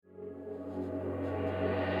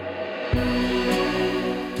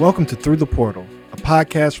Welcome to Through the Portal, a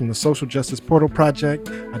podcast from the Social Justice Portal Project,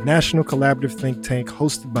 a national collaborative think tank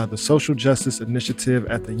hosted by the Social Justice Initiative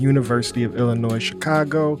at the University of Illinois,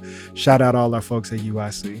 Chicago. Shout out all our folks at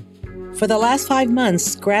UIC. For the last 5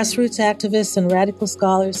 months, grassroots activists and radical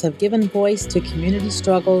scholars have given voice to community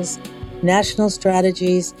struggles, national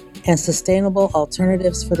strategies, and sustainable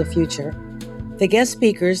alternatives for the future. The guest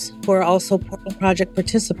speakers, who are also Portal Project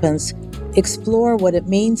participants, explore what it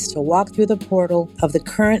means to walk through the portal of the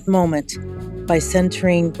current moment by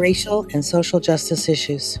centering racial and social justice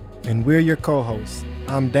issues. And we're your co-hosts.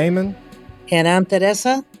 I'm Damon. And I'm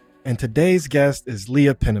Teresa. And today's guest is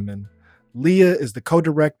Leah Penniman. Leah is the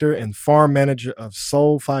co-director and farm manager of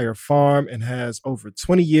Soul Fire Farm and has over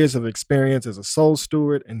 20 years of experience as a soul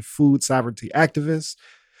steward and food sovereignty activist.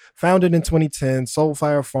 Founded in 2010, Soul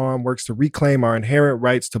Fire Farm works to reclaim our inherent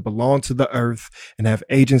rights to belong to the earth and have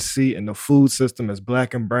agency in the food system as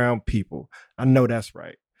Black and brown people. I know that's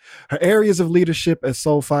right. Her areas of leadership at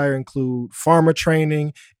Soul Fire include farmer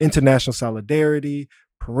training, international solidarity,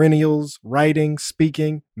 perennials, writing,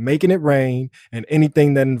 speaking, making it rain, and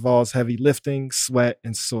anything that involves heavy lifting, sweat,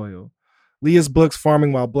 and soil. Leah's books,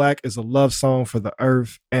 Farming While Black, is a love song for the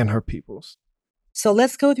earth and her peoples. So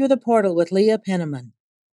let's go through the portal with Leah Penniman.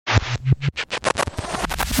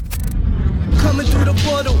 Coming through the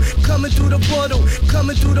portal, coming through the portal,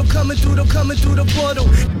 coming through the portal.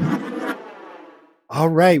 All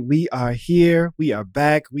right, we are here. We are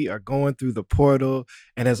back. We are going through the portal.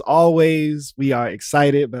 And as always, we are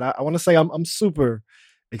excited. But I want to say I'm super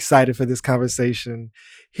excited for this conversation.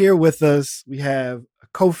 Here with us, we have a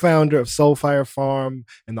co-founder of Soul Fire Farm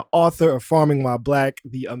and the author of Farming While Black,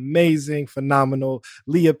 the amazing, phenomenal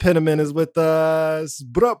Leah Penniman is with us.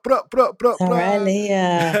 All right,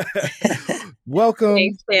 Leah. Welcome.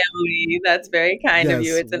 Thanks, family. That's very kind of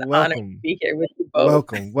you. It's an honor to be here with you both.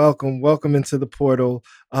 Welcome into the portal.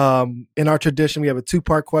 In our tradition, we have a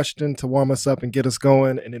 2-part question to warm us up and get us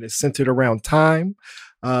going, and it is centered around time.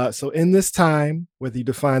 So in this time, whether you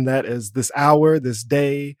define that as this hour, this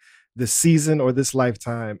day, this season, or this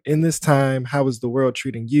lifetime, in this time, how is the world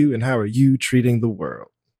treating you and how are you treating the world?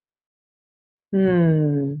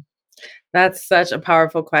 That's such a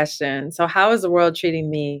powerful question. So how is the world treating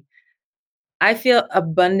me? I feel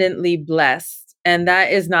abundantly blessed. And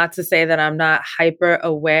that is not to say that I'm not hyper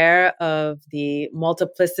aware of the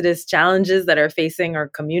multiplicitous challenges that are facing our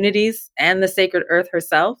communities and the sacred earth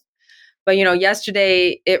herself. But,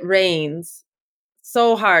 yesterday it rains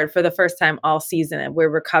so hard for the first time all season, and we're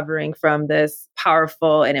recovering from this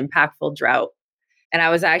powerful and impactful drought. And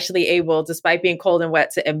I was actually able, despite being cold and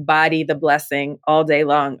wet, to embody the blessing all day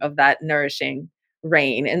long of that nourishing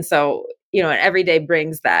rain. And so, and every day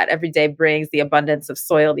brings that. Every day brings the abundance of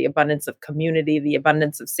soil, the abundance of community, the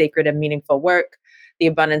abundance of sacred and meaningful work, the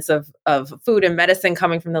abundance of food and medicine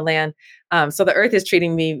coming from the land. So the earth is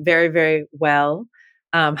treating me very, very well.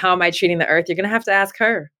 How am I treating the earth? You're going to have to ask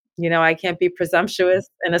her. I can't be presumptuous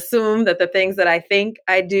and assume that the things that I think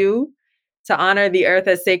I do to honor the earth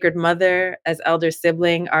as sacred mother, as elder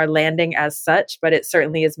sibling, are landing as such. But it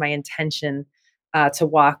certainly is my intention to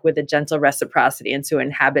walk with a gentle reciprocity and to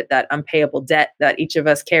inhabit that unpayable debt that each of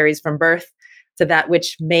us carries from birth to that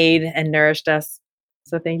which made and nourished us.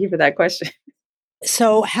 So thank you for that question.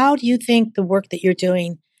 So how do you think the work that you're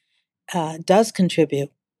doing does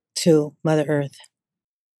contribute to Mother Earth?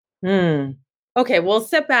 Okay, we'll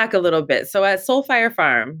step back a little bit. So at Soul Fire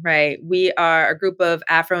Farm, right, we are a group of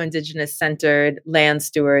Afro-Indigenous centered land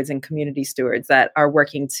stewards and community stewards that are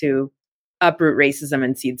working to uproot racism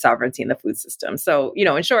and seed sovereignty in the food system. So,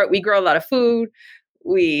 in short, we grow a lot of food.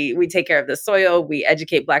 We take care of the soil. We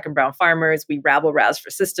educate Black and brown farmers. We rabble-rouse for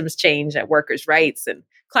systems change and workers' rights and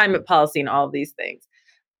climate policy and all of these things.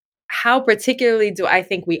 How particularly do I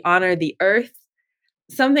think we honor the earth?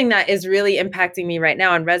 Something that is really impacting me right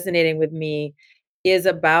now and resonating with me is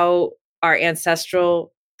about our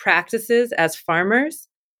ancestral practices as farmers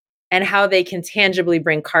and how they can tangibly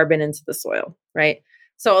bring carbon into the soil, right?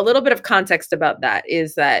 So a little bit of context about that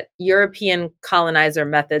is that European colonizer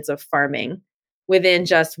methods of farming within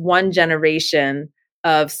just one generation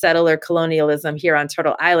of settler colonialism here on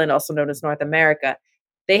Turtle Island, also known as North America,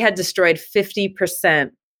 they had destroyed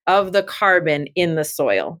 50% of the carbon in the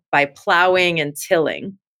soil by plowing and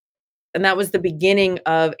tilling. And that was the beginning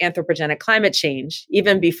of anthropogenic climate change.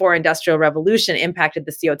 Even before Industrial Revolution impacted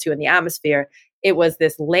the CO2 in the atmosphere, it was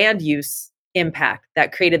this land use impact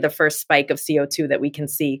that created the first spike of CO2 that we can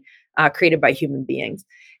see created by human beings.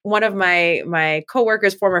 One of my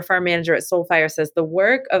coworkers, former farm manager at Soul Fire, says the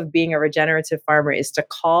work of being a regenerative farmer is to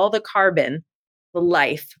call the carbon, the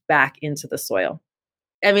life, back into the soil.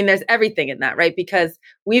 I mean, there's everything in that, right? Because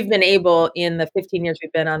we've been able in the 15 years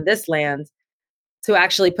we've been on this land to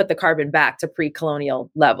actually put the carbon back to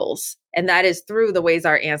pre-colonial levels. And that is through the ways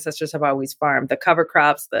our ancestors have always farmed, the cover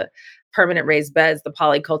crops, the permanent raised beds, the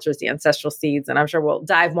polycultures, the ancestral seeds. And I'm sure we'll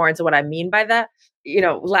dive more into what I mean by that.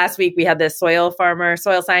 Last week we had this soil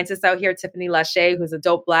scientist out here, Tiffany Lachey, who's a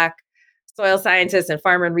dope Black soil scientist and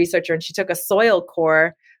farmer and researcher. And she took a soil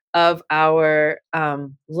core of our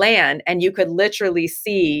land, and you could literally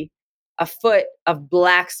see a foot of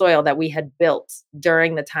Black soil that we had built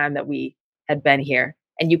during the time that we had been here.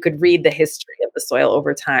 And you could read the history of the soil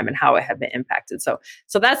over time and how it had been impacted. So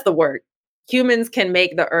that's the work. Humans can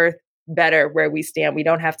make the earth better where we stand. We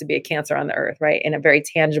don't have to be a cancer on the earth, right? In a very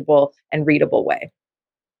tangible and readable way.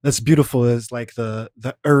 That's beautiful, is like the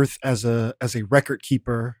earth as a record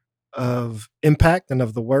keeper of impact and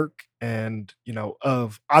of the work, and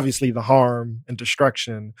of obviously the harm and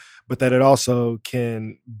destruction, but that it also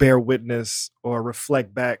can bear witness or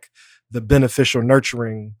reflect back the beneficial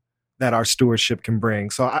nurturing that our stewardship can bring.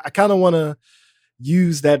 So I kind of want to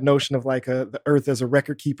use that notion of like the earth as a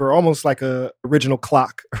record keeper, almost like a original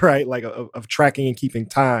clock, right? Like of tracking and keeping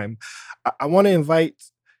time. I want to invite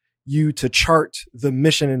you to chart the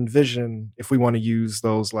mission and vision, if we want to use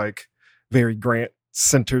those like very Grant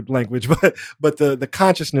centered language, but the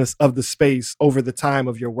consciousness of the space over the time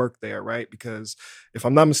of your work there, right? Because if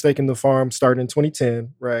I'm not mistaken, the farm started in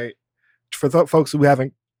 2010, right? For folks who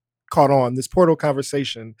haven't caught on, this portal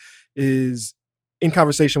conversation is in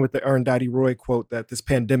conversation with the Arundhati Roy quote that this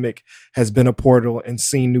pandemic has been a portal and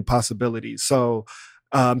seen new possibilities. So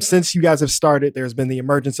since you guys have started, there's been the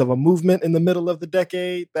emergence of a movement in the middle of the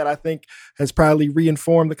decade that I think has probably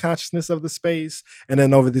reinformed the consciousness of the space. And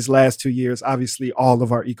then over these last 2 years, obviously all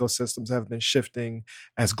of our ecosystems have been shifting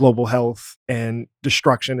as global health and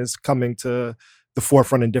destruction is coming to the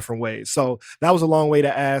forefront in different ways. So that was a long way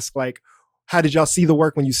to ask, like, how did y'all see the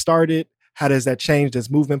work when you started? How does that change as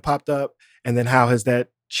movement popped up? And then how has that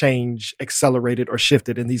change accelerated or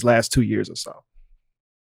shifted in these last 2 years or so?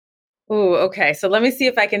 Ooh, okay. So let me see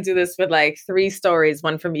if I can do this with like 3 stories,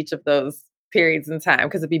 one from each of those periods in time,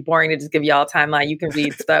 because it'd be boring to just give y'all a timeline. You can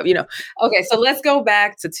read stuff, Okay, so let's go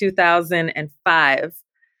back to 2005.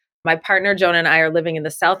 My partner, Jonah, and I are living in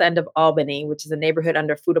the south end of Albany, which is a neighborhood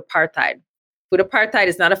under food apartheid. Food apartheid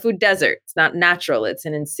is not a food desert. It's not natural. It's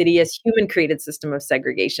an insidious human-created system of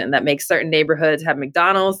segregation that makes certain neighborhoods have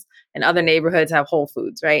McDonald's and other neighborhoods have Whole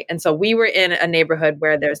Foods, right? And so we were in a neighborhood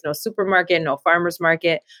where there's no supermarket, no farmer's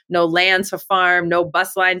market, no land to farm, no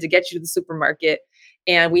bus line to get you to the supermarket.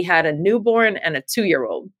 And we had a newborn and a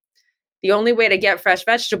 2-year-old. The only way to get fresh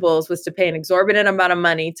vegetables was to pay an exorbitant amount of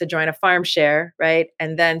money to join a farm share, right?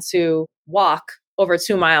 And then to walk over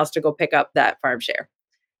 2 miles to go pick up that farm share.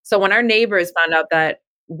 So when our neighbors found out that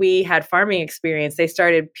we had farming experience, they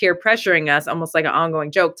started peer pressuring us, almost like an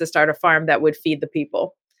ongoing joke, to start a farm that would feed the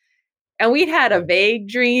people. And we'd had a vague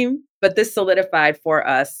dream, but this solidified for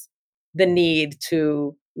us the need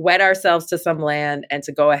to wed ourselves to some land and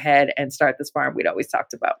to go ahead and start this farm we'd always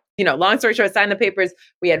talked about. Long story short, signed the papers.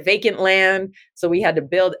 We had vacant land, so we had to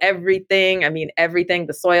build everything. I mean, everything,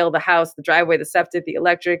 the soil, the house, the driveway, the septic, the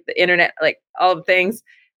electric, the internet, like all the things.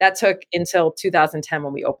 That took until 2010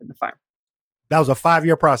 when we opened the farm. That was a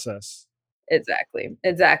 5-year process. Exactly.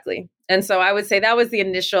 And so I would say that was the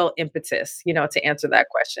initial impetus, to answer that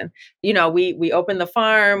question. We opened the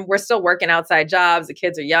farm. We're still working outside jobs. The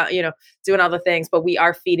kids are young, doing all the things, but we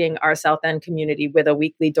are feeding our South End community with a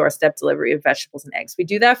weekly doorstep delivery of vegetables and eggs. We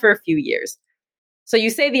do that for a few years. So you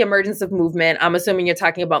say the emergence of movement. I'm assuming you're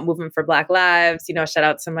talking about movement for Black lives. Shout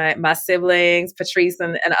out to my siblings, Patrice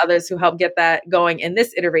and others who helped get that going in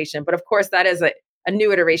this iteration. But of course, that is a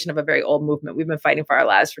new iteration of a very old movement. We've been fighting for our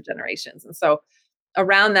lives for generations. And so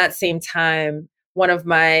around that same time, one of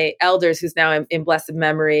my elders, who's now in blessed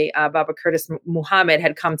memory, Baba Curtis Muhammad,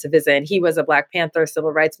 had come to visit. And he was a Black Panther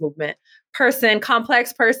civil rights movement person,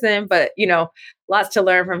 complex person, but, lots to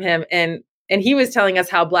learn from him. And he was telling us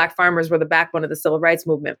how Black farmers were the backbone of the civil rights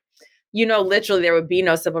movement. Literally there would be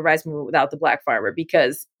no civil rights movement without the Black farmer,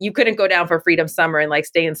 because you couldn't go down for Freedom Summer and like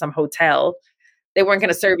stay in some hotel. They weren't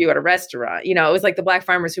going to serve you at a restaurant. It was like the Black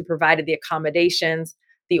farmers who provided the accommodations,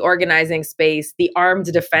 the organizing space, the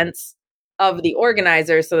armed defense of the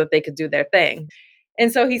organizers so that they could do their thing.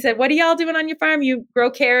 And so he said, what are y'all doing on your farm? You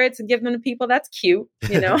grow carrots and give them to people? That's cute,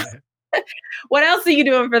 What else are you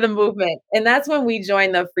doing for the movement? And that's when we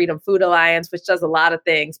joined the Freedom Food Alliance, which does a lot of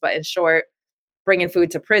things. But in short, bringing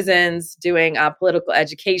food to prisons, doing political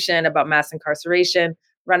education about mass incarceration,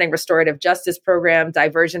 running restorative justice program,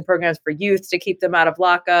 diversion programs for youth to keep them out of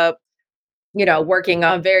lockup, working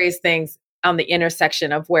on various things on the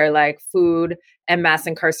intersection of where like food and mass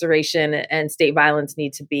incarceration and state violence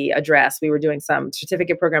need to be addressed. We were doing some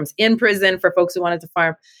certificate programs in prison for folks who wanted to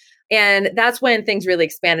farm. And that's when things really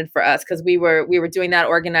expanded for us, because we were doing that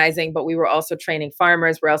organizing, but we were also training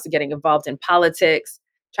farmers. We're also getting involved in politics,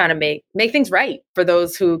 trying to make things right for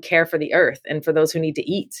those who care for the earth and for those who need to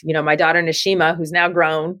eat. You know, my daughter Nashima, who's now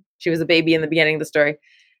grown, she was a baby in the beginning of the story.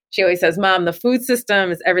 She always says, Mom, the food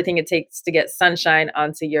system is everything it takes to get sunshine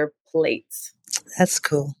onto your plates. That's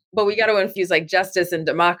cool. But we got to infuse like justice and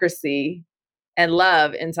democracy and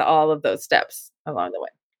love into all of those steps along the way.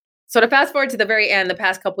 So to fast forward to the very end, the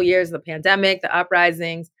past couple of years, the pandemic, the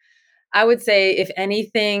uprisings, I would say, if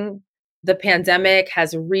anything, the pandemic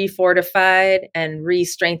has refortified and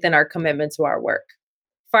re-strengthened our commitment to our work.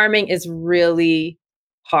 Farming is really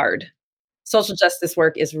hard. Social justice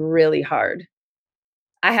work is really hard.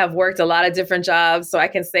 I have worked a lot of different jobs, so I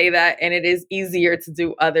can say that, and it is easier to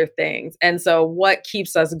do other things. And so what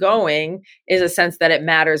keeps us going is a sense that it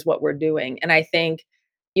matters what we're doing. And I think,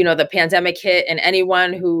 you know, the pandemic hit, and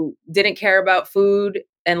anyone who didn't care about food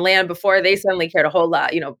and land before, they suddenly cared a whole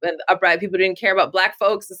lot. You know, and the upright people who didn't care about Black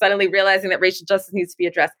folks suddenly realizing that racial justice needs to be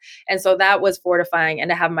addressed. And so that was fortifying. And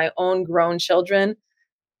to have my own grown children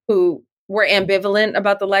who were ambivalent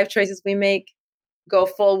about the life choices we make go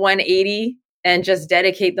full 180 and just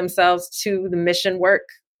dedicate themselves to the mission work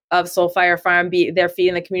of Soulfire Farm. They're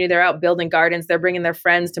feeding the community, they're out building gardens, they're bringing their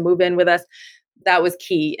friends to move in with us. That was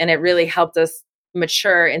key. And it really helped us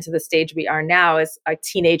mature into the stage we are now as a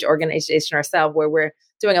teenage organization ourselves, where we're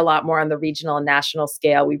doing a lot more on the regional and national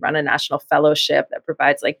scale. We run a national fellowship that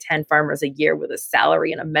provides like 10 farmers a year with a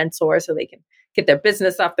salary and a mentor so they can get their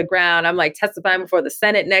business off the ground. I'm like testifying before the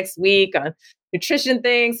Senate next week on nutrition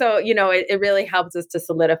things. So, you know, it really helps us to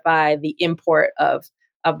solidify the import of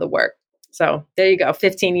the work. So there you go.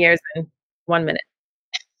 15 years in 1 minute.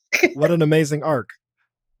 What an amazing arc.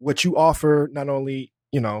 What you offer, not only,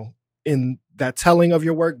 you know, in that telling of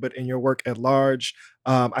your work, but in your work at large,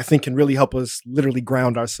 I think can really help us literally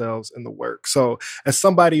ground ourselves in the work. So as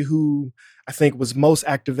somebody who I think was most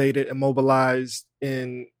activated and mobilized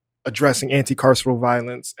in addressing anti-carceral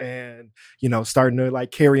violence and, you know, starting to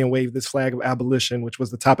like carry and wave this flag of abolition, which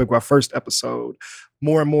was the topic of our first episode,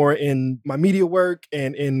 more and more in my media work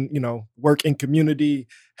and in, you know, work in community,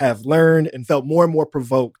 have learned and felt more and more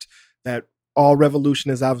provoked that all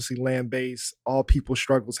revolution is obviously land-based. All people's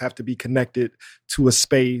struggles have to be connected to a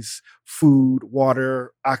space. Food,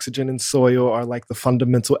 water, oxygen, and soil are like the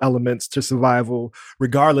fundamental elements to survival,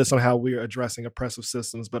 regardless on how we're addressing oppressive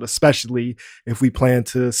systems, but especially if we plan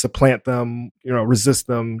to supplant them, you know, resist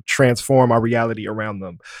them, transform our reality around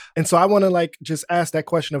them. And so I want to like just ask that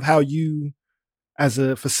question of how you, as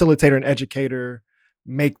a facilitator and educator,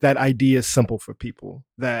 make that idea simple for people,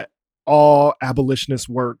 that all abolitionist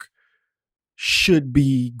work should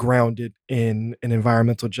be grounded in an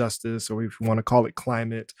environmental justice, or if you want to call it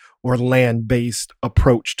climate or land-based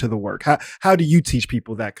approach to the work. How do you teach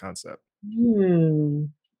people that concept?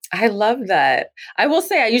 I love that. I will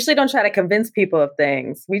say I usually don't try to convince people of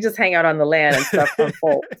things. We just hang out on the land and stuff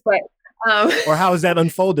unfolds. But or how is that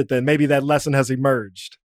unfolded then? Maybe that lesson has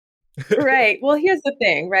emerged. Right. Well, here's the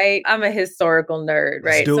thing, right? I'm a historical nerd,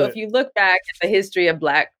 right? So if you look back at the history of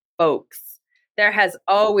Black folks, there has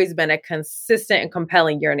always been a consistent and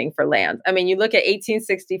compelling yearning for land. I mean, you look at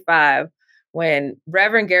 1865, when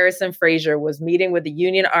Reverend Garrison Frazier was meeting with the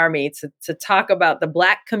Union Army to talk about the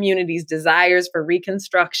Black community's desires for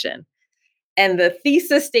Reconstruction. And the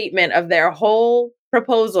thesis statement of their whole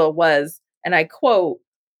proposal was, and I quote,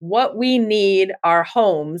 "What we need are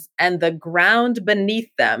homes and the ground beneath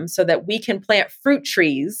them so that we can plant fruit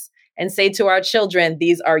trees and say to our children,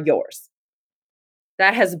 these are yours."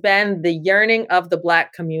 That has been the yearning of the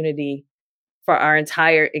Black community for our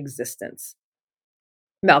entire existence.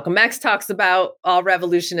 Malcolm X talks about all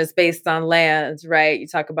revolution is based on land, right? You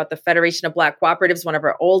talk about the Federation of Black Cooperatives, one of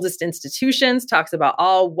our oldest institutions, talks about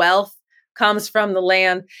all wealth comes from the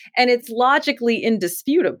land, and it's logically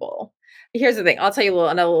indisputable. Here's the thing. I'll tell you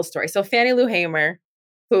another little story. So Fannie Lou Hamer,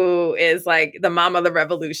 who is like the mom of the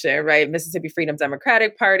revolution, right? Mississippi Freedom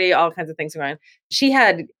Democratic Party, all kinds of things going on. She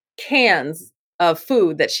had cans of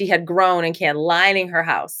food that she had grown and canned lining her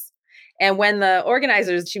house. And when the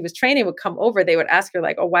organizers she was training would come over, they would ask her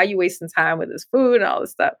like, "Oh, why are you wasting time with this food and all this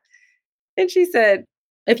stuff?" And she said,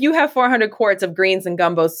 "If you have 400 quarts of greens and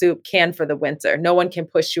gumbo soup canned for the winter, no one can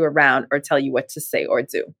push you around or tell you what to say or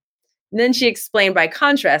do." And then she explained, by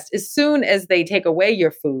contrast, as soon as they take away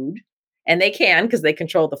your food, and they can because they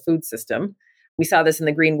control the food system. We saw this in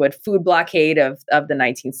the Greenwood food blockade of the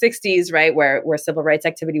 1960s, right, where civil rights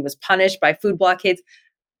activity was punished by food blockades.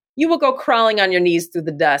 You will go crawling on your knees through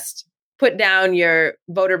the dust, put down your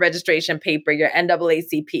voter registration paper, your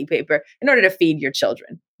NAACP paper, in order to feed your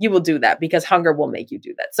children. You will do that because hunger will make you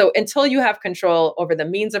do that. So until you have control over the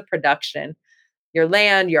means of production, your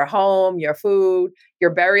land, your home, your food,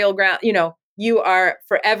 your burial ground, you are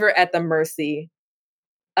forever at the mercy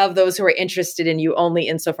of those who are interested in you only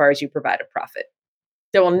insofar as you provide a profit.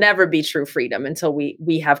 There will never be true freedom until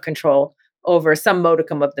we have control over some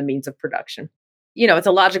modicum of the means of production. It's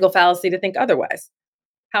a logical fallacy to think otherwise.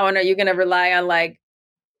 How are you going to rely on like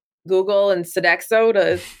Google and Sodexo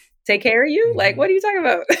to take care of you? Like, what are you talking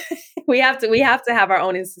about? we have to have our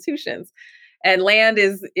own institutions, and land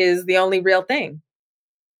is the only real thing.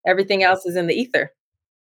 Everything else is in the ether.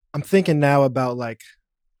 I'm thinking now about like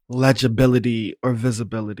legibility or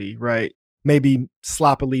visibility, right? Maybe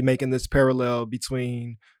sloppily making this parallel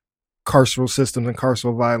between carceral systems and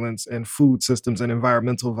carceral violence and food systems and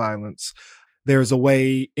environmental violence. There's a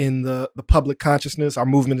way in the public consciousness, our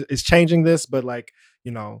movement is changing this, but like,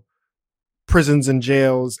 prisons and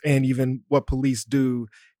jails and even what police do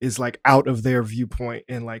is like out of their viewpoint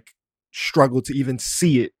and like struggle to even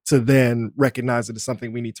see it to then recognize it as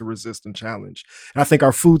something we need to resist and challenge. And I think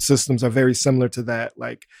our food systems are very similar to that.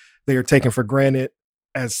 Like they are taken for granted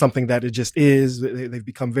as something that it just is. They've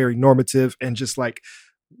become very normative, and just like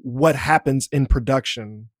what happens in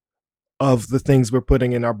production of the things we're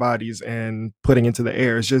putting in our bodies and putting into the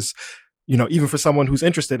air is just, even for someone who's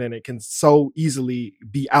interested in it, can so easily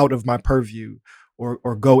be out of my purview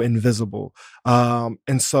or go invisible.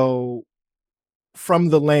 And so from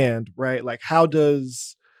the land, right? Like how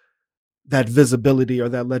does that visibility or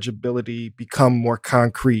that legibility become more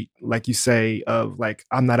concrete? Like you say, of like,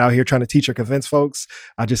 I'm not out here trying to teach or convince folks.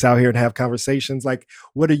 I'm just out here and have conversations. Like,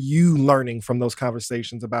 what are you learning from those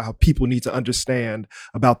conversations about how people need to understand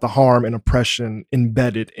about the harm and oppression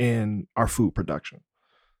embedded in our food production?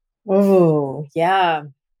 Oh, yeah.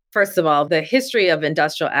 First of all, the history of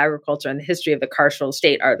industrial agriculture and the history of the carceral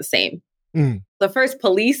state are the same. The first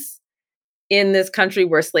police in this country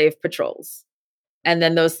were slave patrols. And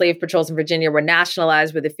then those slave patrols in Virginia were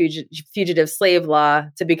nationalized with the fugitive slave law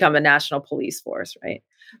to become a national police force, right?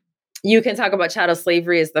 You can talk about chattel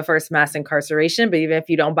slavery as the first mass incarceration, but even if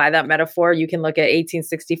you don't buy that metaphor, you can look at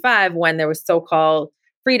 1865 when there was so-called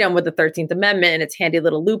freedom with the 13th Amendment and its handy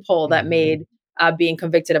little loophole that made being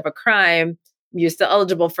convicted of a crime, you're still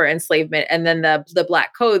eligible for enslavement. And then the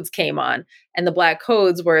Black Codes came on, and the Black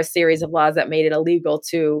Codes were a series of laws that made it illegal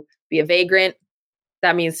to be a vagrant.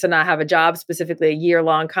 That means to not have a job, specifically a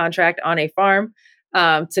year-long contract on a farm,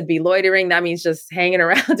 to be loitering. That means just hanging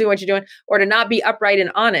around, doing what you're doing, or to not be upright and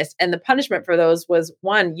honest. And the punishment for those was,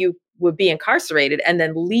 one, you would be incarcerated and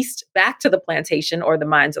then leased back to the plantation or the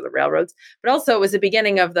mines or the railroads. But also it was the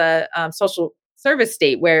beginning of the social service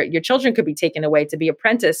state where your children could be taken away to be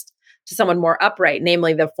apprenticed to someone more upright,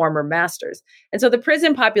 namely the former masters. And so the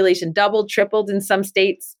prison population doubled, tripled in some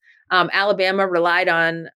states. Alabama relied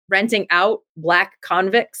on renting out Black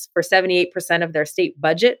convicts for 78% of their state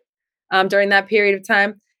budget during that period of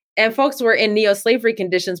time. And folks were in neo-slavery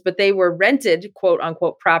conditions, but they were rented, quote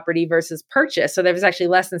unquote, property versus purchase. So there was actually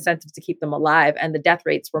less incentive to keep them alive, and the death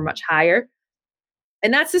rates were much higher.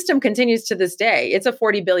 And that system continues to this day. It's a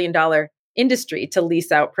 $40 billion industry to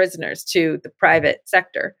lease out prisoners to the private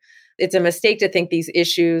sector. It's a mistake to think these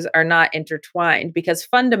issues are not intertwined, because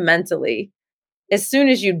fundamentally, as soon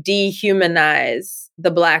as you dehumanize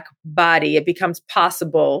the Black body, it becomes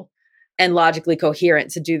possible and logically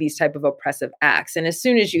coherent to do these type of oppressive acts. And as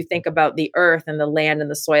soon as you think about the earth and the land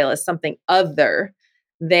and the soil as something other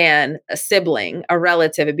than a sibling, a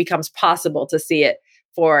relative, it becomes possible to see it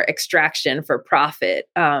for extraction, for profit,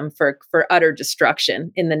 for utter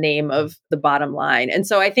destruction in the name of the bottom line. And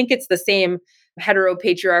so I think it's the same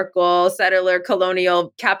heteropatriarchal, settler,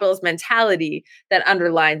 colonial, capitalist mentality that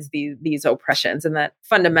underlines these oppressions, and that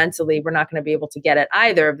fundamentally we're not going to be able to get at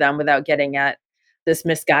either of them without getting at this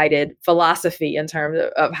misguided philosophy in terms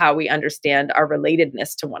of how we understand our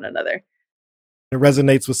relatedness to one another. It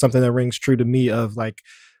resonates with something that rings true to me of like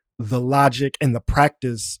the logic and the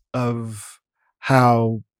practice of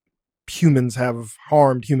how humans have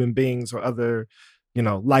harmed human beings or other,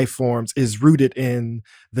 life forms is rooted in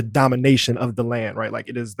the domination of the land, right? Like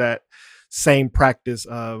it is that same practice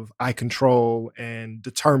of I control and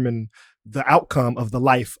determine the outcome of the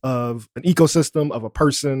life of an ecosystem, of a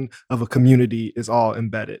person, of a community is all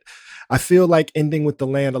embedded. I feel like ending with the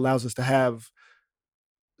land allows us to have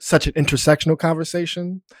such an intersectional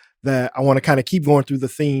conversation that I want to kind of keep going through the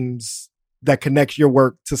themes that connect your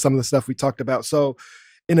work to some of the stuff we talked about. So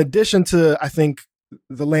in addition to, I think,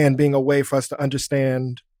 the land being a way for us to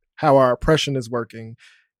understand how our oppression is working,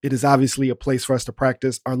 it is obviously a place for us to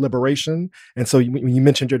practice our liberation. And so when you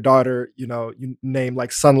mentioned your daughter, you named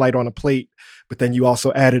like sunlight on a plate, but then you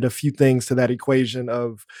also added a few things to that equation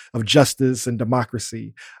of justice and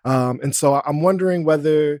democracy. And so I'm wondering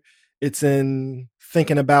whether it's in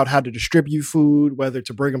thinking about how to distribute food, whether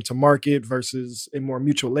to bring them to market versus a more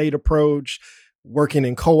mutual aid approach, working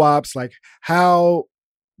in co-ops, like how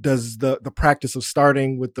does the practice of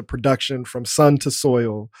starting with the production from sun to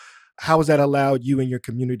soil, how has that allowed you and your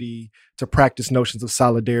community to practice notions of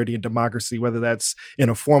solidarity and democracy, whether that's in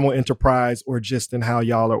a formal enterprise or just in how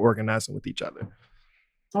y'all are organizing with each other?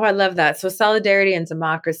 Oh, I love that. So solidarity and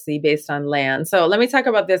democracy based on land. So let me talk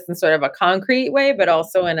about this in sort of a concrete way, but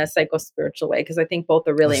also in a psycho-spiritual way, because I think both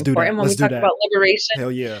are really important when we talk about liberation. Hell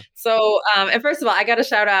yeah. So, and first of all, I got to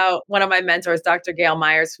shout out one of my mentors, Dr. Gail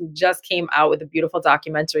Myers, who just came out with a beautiful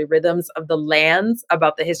documentary, Rhythms of the Lands,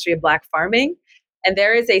 about the history of Black farming. And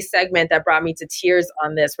there is a segment that brought me to tears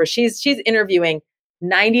on this, where she's interviewing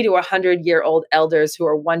 90 to 100-year-old elders who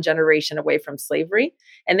are one generation away from slavery.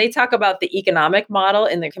 And they talk about the economic model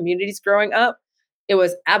in the communities growing up. It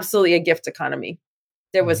was absolutely a gift economy.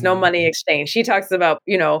 There was no money exchange. She talks about,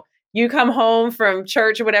 you come home from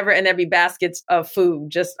church or whatever, and there'd be baskets of food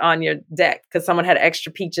just on your deck because someone had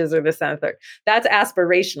extra peaches or this and the third. That's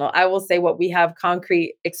aspirational. I will say what we have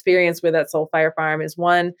concrete experience with at Soulfire Farm is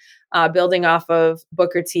one, building off of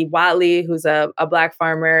Booker T. Watley, who's a Black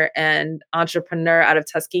farmer and entrepreneur out of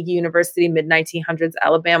Tuskegee University, mid-1900s,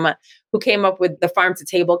 Alabama, who came up with the farm to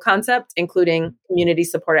table concept, including community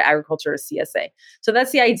supported agriculture, or CSA. So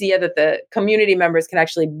that's the idea that the community members can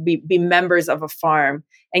actually be members of a farm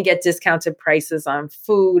and get discounted prices on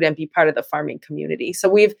food and be part of the farming community. So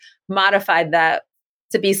we've modified that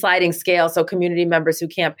to be sliding scale. So community members who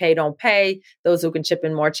can't pay, don't pay. Those who can chip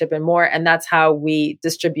in more. And that's how we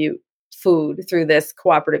distribute food through this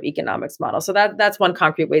cooperative economics model. So that's one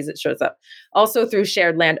concrete ways it shows up. Also through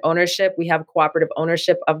shared land ownership, we have cooperative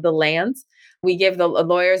ownership of the lands. We gave the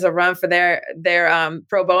lawyers a run for their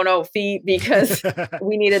pro bono fee because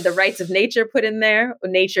we needed the rights of nature put in there.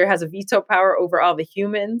 Nature has a veto power over all the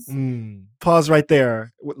humans. Pause right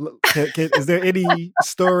there. Is there any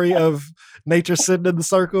story of nature sitting in the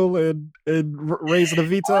circle and raising a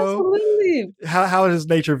veto? Absolutely. How does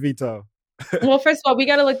nature veto? Well, first of all, we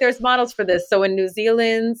got to look, there's models for this. So in New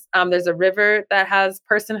Zealand, there's a river that has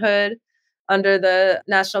personhood under the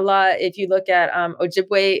national law. If you look at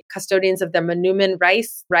Ojibwe custodians of the Manuman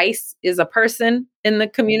rice is a person in the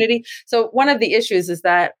community. So one of the issues is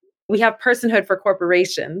that we have personhood for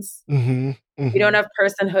corporations. We don't have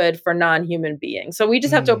personhood for non-human beings. So we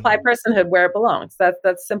just have to apply personhood where it belongs.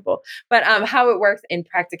 That's simple. But how it works in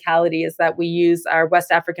practicality is that we use our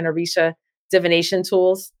West African Orisha divination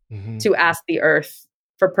tools to ask the earth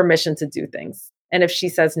for permission to do things. And if she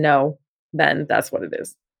says no, then that's what it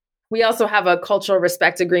is. We also have a cultural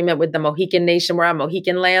respect agreement with the Mohican Nation. We're on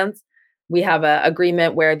Mohican lands. We have an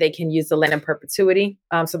agreement where they can use the land in perpetuity.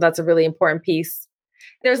 So that's a really important piece.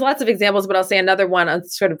 There's lots of examples, but I'll say another one on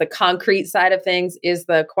sort of the concrete side of things is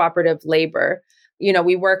the cooperative labor.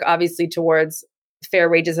 We work obviously towards fair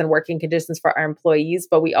wages and working conditions for our employees,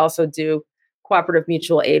 but we also do cooperative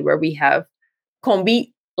mutual aid where we have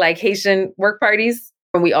Kombit, like Haitian work parties.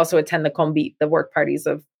 And we also attend the Kombit, the work parties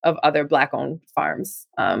of other Black-owned farms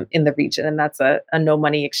in the region. And that's a no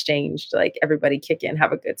money exchange, like everybody kick in,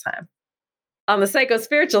 have a good time. On the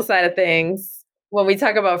psycho-spiritual side of things, when we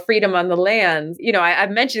talk about freedom on the land,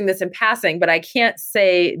 I've mentioned this in passing, but I can't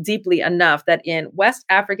say deeply enough that in West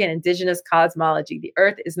African indigenous cosmology, the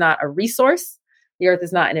earth is not a resource. The earth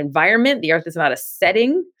is not an environment. The earth is not a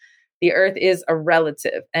setting. The earth is a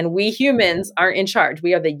relative, and we humans aren't in charge.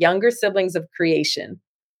 We are the younger siblings of creation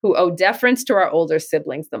who owe deference to our older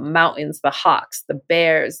siblings, the mountains, the hawks, the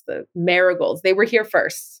bears, the marigolds. They were here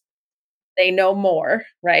first. They know more,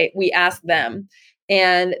 right? We ask them.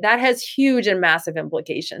 And that has huge and massive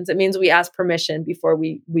implications. It means we ask permission before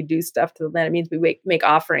we do stuff to the land. It means we make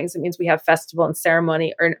offerings. It means we have festival and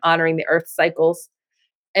ceremony honoring the earth cycles.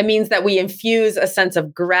 It means that we infuse a sense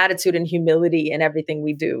of gratitude and humility in everything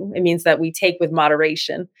we do. It means that we take with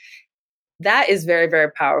moderation. That is very, very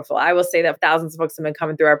powerful. I will say that thousands of folks have been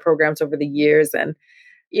coming through our programs over the years. And,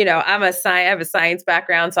 I have a science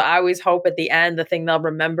background. So I always hope at the end, the thing they'll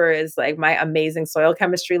remember is like my amazing soil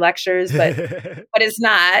chemistry lectures. But it's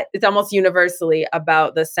not. It's almost universally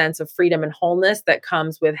about the sense of freedom and wholeness that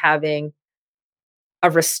comes with having a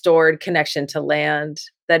restored connection to land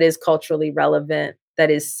that is culturally relevant, that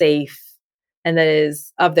is safe, and that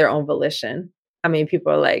is of their own volition. I mean,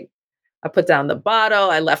 people are like, I put down the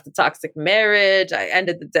bottle, I left the toxic marriage, I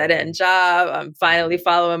ended the dead end job, I'm finally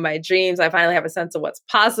following my dreams, I finally have a sense of what's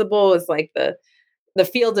possible. It's like the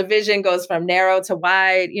field of vision goes from narrow to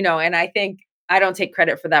wide, and I think I don't take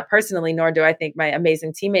credit for that personally, nor do I think my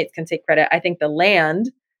amazing teammates can take credit. I think the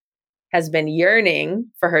land has been yearning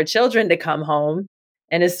for her children to come home.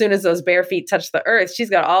 And as soon as those bare feet touch the earth, she's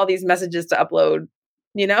got all these messages to upload,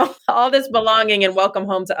 all this belonging and welcome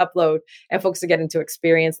home to upload. And folks are getting to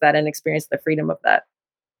experience that and experience the freedom of that.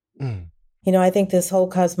 Mm. I think this whole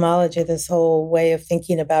cosmology, this whole way of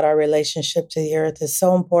thinking about our relationship to the earth is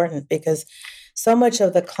so important because so much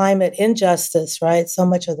of the climate injustice, right? So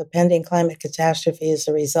much of the pending climate catastrophe is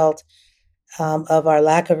a result of our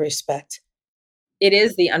lack of respect. It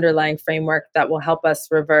is the underlying framework that will help us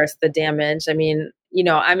reverse the damage. I mean,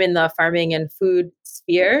 I'm in the farming and food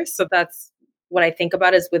sphere, so that's what I think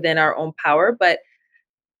about is within our own power. But,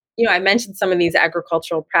 I mentioned some of these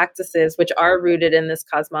agricultural practices, which are rooted in this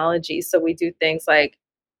cosmology. So we do things like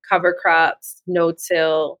cover crops,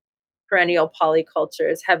 no-till, perennial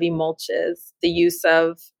polycultures, heavy mulches, the use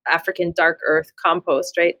of African dark earth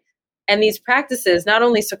compost, right? And these practices not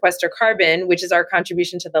only sequester carbon, which is our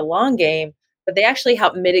contribution to the long game, but they actually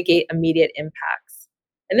help mitigate immediate impacts.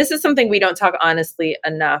 And this is something we don't talk honestly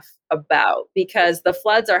enough about because the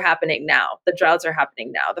floods are happening now, the droughts are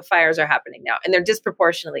happening now, the fires are happening now, and they're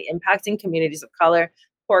disproportionately impacting communities of color,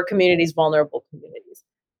 poor communities, vulnerable communities.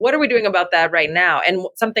 What are we doing about that right now? And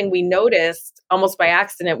something we noticed almost by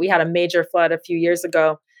accident, we had a major flood a few years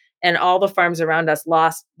ago, and all the farms around us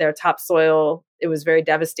lost their topsoil. It was very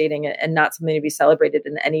devastating and not something to be celebrated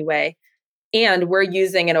in any way. And we're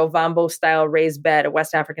using an Ovambo-style raised bed, a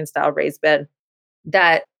West African-style raised bed,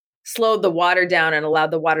 that slowed the water down and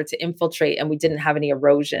allowed the water to infiltrate, and we didn't have any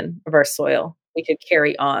erosion of our soil. We could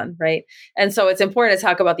carry on, right? And so it's important to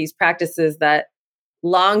talk about these practices that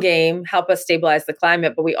long game help us stabilize the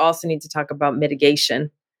climate, but we also need to talk about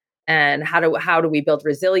mitigation and how do we build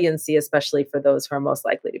resiliency, especially for those who are most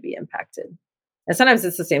likely to be impacted. And sometimes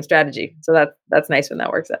it's the same strategy. So that's nice when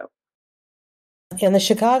that works out. In the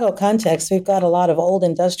Chicago context, we've got a lot of old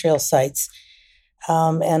industrial sites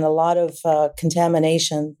and a lot of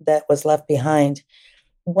contamination that was left behind.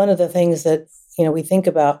 One of the things that we think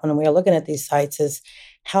about when we're looking at these sites is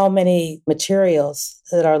how many materials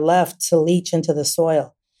that are left to leach into the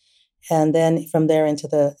soil, and then from there into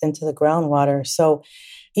the groundwater. So,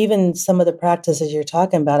 even some of the practices you're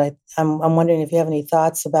talking about, I'm wondering if you have any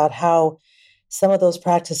thoughts about how some of those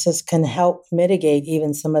practices can help mitigate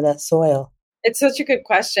even some of that soil. It's such a good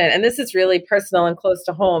question. And this is really personal and close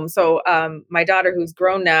to home. So my daughter, who's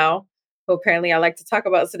grown now, who apparently I like to talk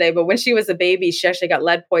about today, but when she was a baby, she actually got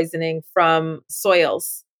lead poisoning from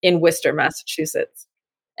soils in Worcester, Massachusetts.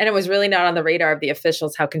 And it was really not on the radar of the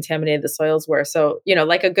officials how contaminated the soils were. So,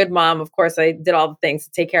 like a good mom, of course, I did all the things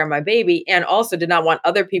to take care of my baby and also did not want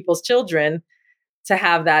other people's children to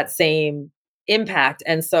have that same impact.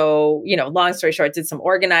 And so, long story short, did some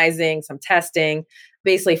organizing, some testing,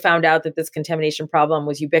 basically found out that this contamination problem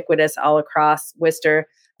was ubiquitous all across Worcester.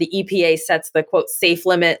 The EPA sets the quote safe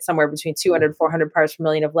limit somewhere between 200 and 400 parts per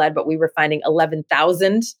million of lead, but we were finding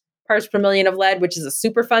 11,000 parts per million of lead, which is a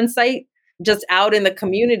Superfund site just out in the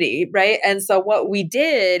community, right? And so what we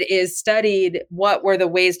did is studied what were the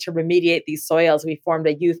ways to remediate these soils. We formed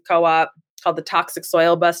a youth co-op called the Toxic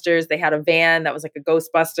Soil Busters. They had a van that was like a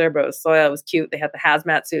Ghostbuster, but it was soil. It was cute. They had the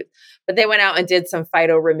hazmat suit, but they went out and did some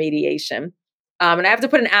phytoremediation. And I have to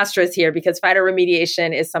put an asterisk here because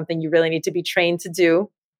phytoremediation is something you really need to be trained to do.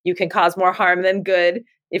 You can cause more harm than good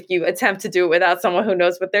if you attempt to do it without someone who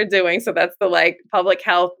knows what they're doing. So that's the public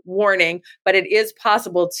health warning, but it is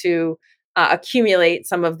possible to accumulate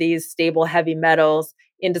some of these stable heavy metals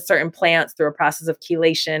into certain plants through a process of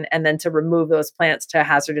chelation, and then to remove those plants to a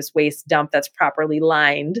hazardous waste dump that's properly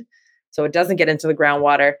lined so it doesn't get into the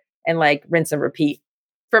groundwater, and rinse and repeat.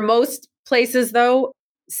 For most places though,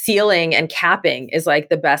 sealing and capping is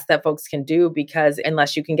the best that folks can do, because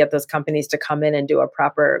unless you can get those companies to come in and do a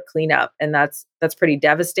proper cleanup, and that's pretty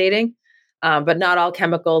devastating. But not all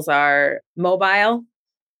chemicals are mobile,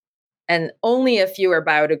 and only a few are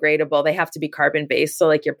biodegradable. They have to be carbon-based,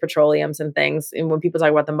 so your petroleums and things. And when people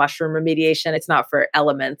talk about the mushroom remediation, it's not for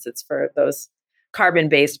elements, it's for those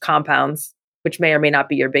carbon-based compounds, which may or may not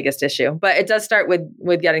be your biggest issue. But it does start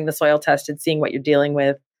with getting the soil tested, seeing what you're dealing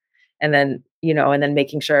with, and then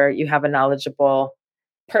making sure you have a knowledgeable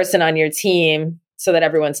person on your team so that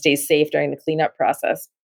everyone stays safe during the cleanup process.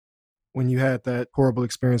 When you had that horrible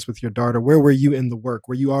experience with your daughter, where were you in the work?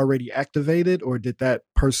 Were you already activated, or did that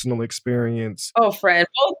personal experience? Oh, friend.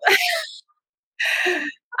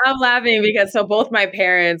 I'm laughing because both my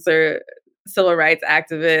parents are civil rights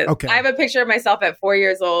activists. Okay. I have a picture of myself at 4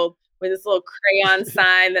 years old with this little crayon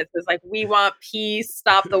sign that says like, "We want peace,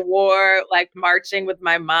 stop the war," like marching with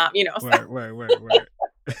my mom, you know. Right.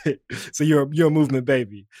 So you're a movement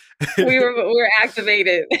baby. we were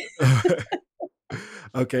activated.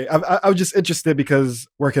 Okay. I was just interested because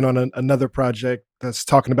working on another project that's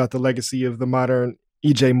talking about the legacy of the modern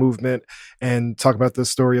EJ movement and talk about the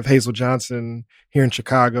story of Hazel Johnson here in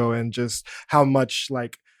Chicago and just how much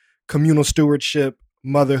like communal stewardship,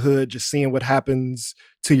 motherhood, just seeing what happens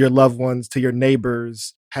to your loved ones, to your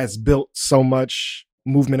neighbors has built so much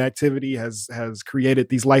movement activity, has created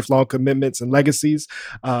these lifelong commitments and legacies.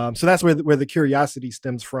 So that's where the curiosity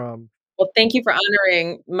stems from. Well, thank you for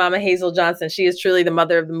honoring Mama Hazel Johnson. She is truly the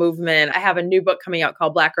mother of the movement. I have a new book coming out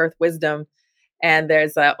called Black Earth Wisdom. And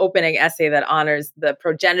there's an opening essay that honors the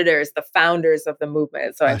progenitors, the founders of the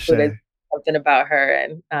movement. So I included something about her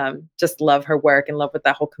and just love her work and love what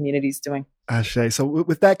that whole community is doing. Ashe. So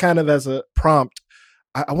with that kind of as a prompt,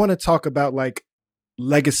 I want to talk about like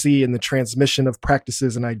legacy and the transmission of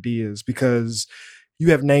practices and ideas, because you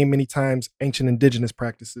have named many times ancient indigenous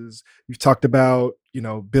practices. You've talked about,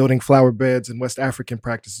 building flower beds and West African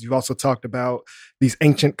practices. You've also talked about these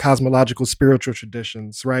ancient cosmological spiritual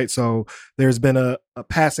traditions, right? So there's been a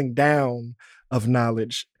passing down of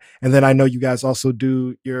knowledge. And then I know you guys also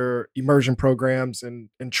do your immersion programs and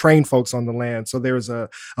train folks on the land. So there's a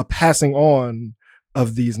passing on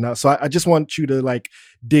of these now. So I just want you to like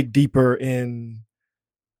dig deeper in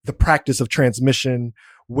the practice of transmission.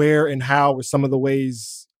 Where and how were some of the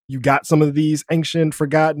ways you got some of these ancient,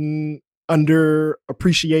 forgotten,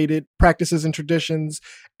 underappreciated practices and traditions,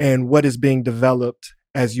 and what is being developed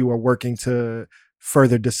as you are working to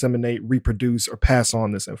further disseminate, reproduce, or pass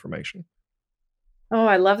on this information? Oh,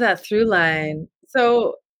 I love that through line.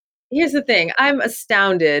 So here's the thing. I'm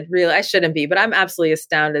astounded, really. I shouldn't be, but I'm absolutely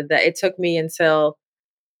astounded that it took me until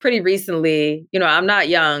pretty recently, I'm not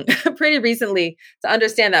young, pretty recently to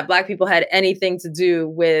understand that Black people had anything to do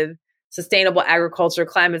with sustainable agriculture,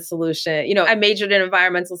 climate solution. I majored in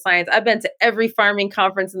environmental science. I've been to every farming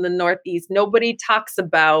conference in the Northeast. Nobody talks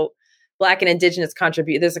about Black and Indigenous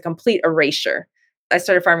contribute. There's a complete erasure. I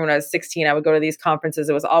started farming when I was 16. I would go to these conferences.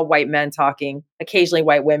 It was all white men talking, occasionally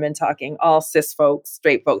white women talking, all cis folks,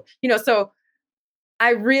 straight folks. So I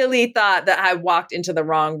really thought that I walked into the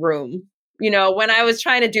wrong room, when I was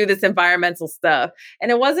trying to do this environmental stuff. And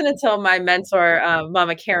it wasn't until my mentor,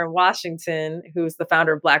 Mama Karen Washington, who's the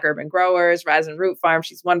founder of Black Urban Growers, Rise and Root Farm.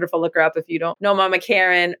 She's wonderful. Look her up if you don't know Mama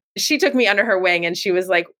Karen. She took me under her wing and she was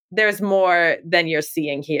like, there's more than you're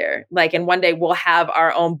seeing here. Like, and one day we'll have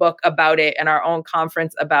our own book about it and our own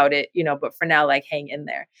conference about it, but for now, like, hang in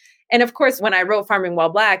there. And of course, when I wrote Farming While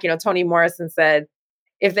Black, Toni Morrison said,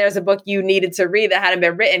 if there's a book you needed to read that hadn't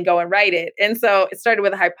been written, go and write it. And so it started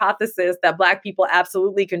with a hypothesis that Black people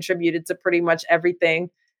absolutely contributed to pretty much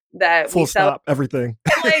everything that full stop, everything.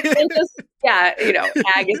 Like, ag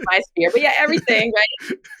is my sphere, but yeah, everything,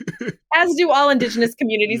 right? As do all Indigenous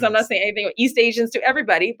communities. Yes. I'm not saying anything with East Asians, to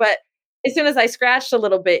everybody, but as soon as I scratched a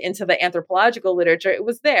little bit into the anthropological literature, it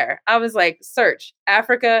was there. I was like, search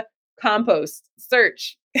Africa, compost,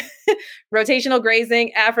 search rotational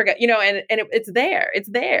grazing, Africa, it's there. It's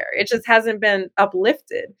there. It just hasn't been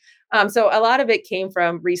uplifted. So a lot of it came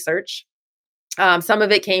from research. Some of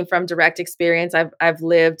it came from direct experience. I've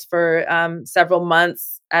lived for several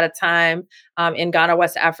months at a time in Ghana,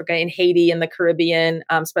 West Africa, in Haiti, in the Caribbean,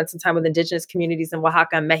 spent some time with Indigenous communities in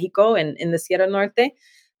Oaxaca and Mexico and in the Sierra Norte,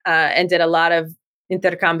 and did a lot of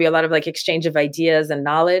intercambio, a lot of like exchange of ideas and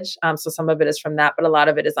knowledge. So some of it is from that, but a lot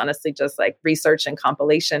of it is honestly just like research and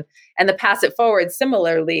compilation. And to pass it forward,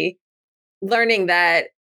 similarly, learning that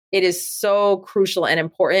it is so crucial and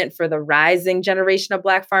important for the rising generation of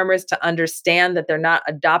Black farmers to understand that they're not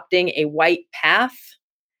adopting a white path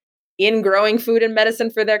in growing food and medicine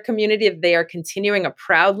for their community. They are continuing a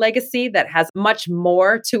proud legacy that has much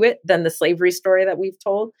more to it than the slavery story that we've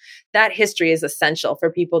told. That history is essential for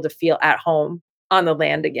people to feel at home on the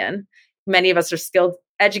land again. Many of us are skilled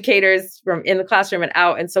educators from in the classroom and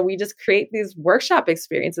out. And so we just create these workshop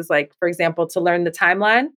experiences, like, for example, to learn the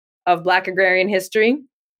timeline of Black agrarian history.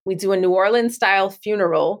 We do a New Orleans style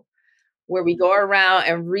funeral where we go around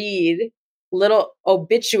and read little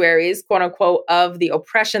obituaries, quote unquote, of the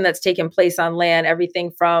oppression that's taken place on land,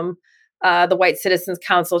 everything from the White Citizens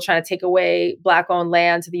Council trying to take away Black owned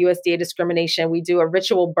land to the USDA discrimination. We do a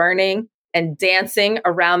ritual burning and dancing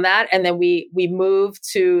around that. And then we move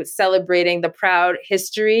to celebrating the proud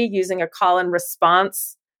history using a call and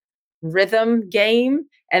response rhythm game.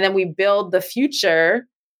 And then we build the future,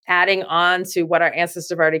 adding on to what our ancestors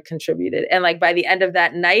have already contributed. And like by the end of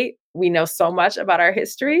that night, we know so much about our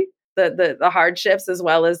history, the hardships as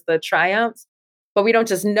well as the triumphs. but we don't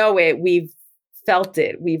just know it. We've felt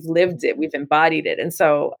it. We've lived it. We've embodied it. And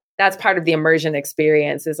so that's part of the immersion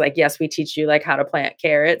experience is like, yes, we teach you like how to plant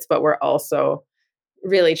carrots, but we're also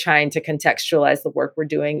really trying to contextualize the work we're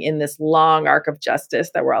doing in this long arc of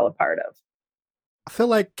justice that we're all a part of. I feel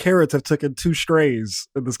like carrots have taken two strays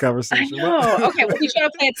in this conversation. I know. Okay, well, we try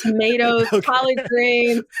to plant tomatoes, collard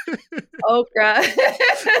greens, okra.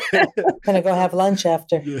 Gonna go have lunch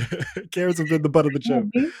after. Yeah. Carrots have been the butt of the joke.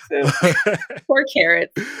 Poor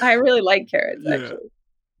carrots. I really like carrots, actually.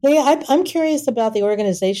 Yeah, I'm curious about the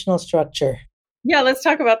organizational structure. Yeah, let's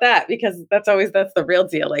talk about that because that's the real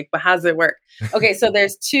deal. Like, but how does it work? Okay, so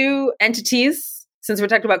there's two entities. Since we're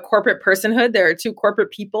talking about corporate personhood, there are two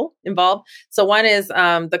corporate people involved. So one is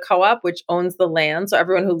the co-op, which owns the land. So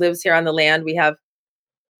everyone who lives here on the land, we have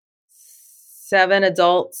 7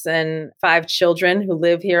 adults and 5 children who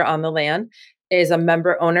live here on the land, is a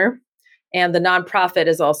member owner. And the nonprofit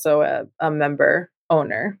is also a member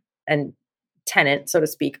owner and tenant, so to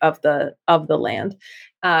speak, of the land.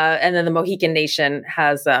 And then the Mohican Nation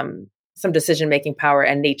has some decision-making power,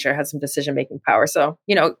 and nature has some decision-making power. So,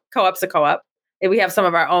 co-op's a co-op. We have some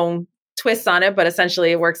of our own twists on it, but essentially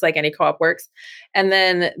it works like any co-op works. And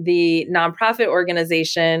then the nonprofit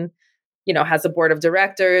organization, has a board of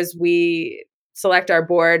directors. We select our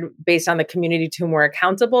board based on the community to whom we're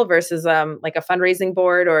accountable versus like a fundraising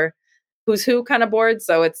board or who's who kind of board.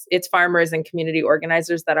 So it's farmers and community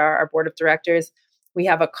organizers that are our board of directors. We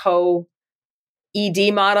have a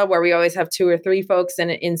co-ED model where we always have 2 or 3 folks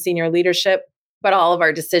in senior leadership, but all of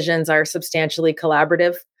our decisions are substantially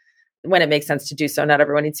collaborative when it makes sense to do so. Not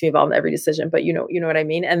everyone needs to be involved in every decision, but you know what I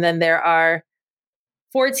mean? And then there are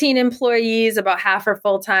 14 employees, about half are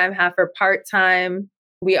full-time, half are part-time.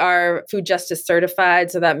 We are food justice certified.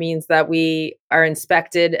 So that means that we are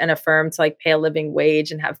inspected and affirmed to pay a living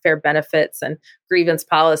wage and have fair benefits and grievance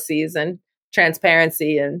policies and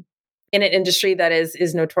transparency, and in an industry that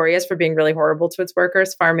is notorious for being really horrible to its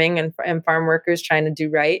workers, farming and farm workers trying to do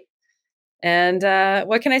right. And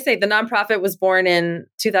what can I say? The nonprofit was born in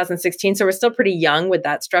 2016, so we're still pretty young with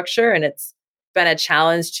that structure, and it's been a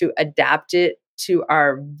challenge to adapt it to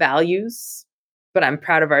our values. But I'm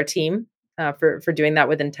proud of our team for doing that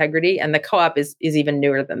with integrity. And the co-op is even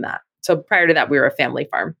newer than that. So prior to that, we were a family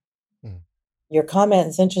farm. Your comment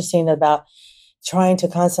is interesting about trying to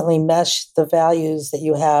constantly mesh the values that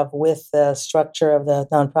you have with the structure of the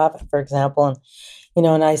nonprofit, for example. And,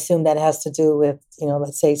 and I assume that has to do with,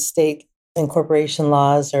 let's say state and corporation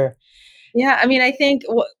laws or. Yeah. I mean, I think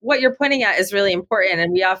what you're pointing at is really important.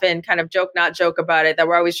 And we often kind of not joke about it, that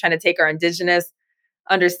we're always trying to take our indigenous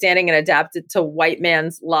understanding and adapt it to white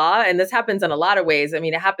man's law. And this happens in a lot of ways. I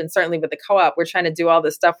mean, it happens certainly with the co-op. We're trying to do all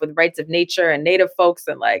this stuff with rights of nature and native folks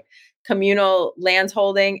and communal land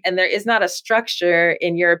holding. And there is not a structure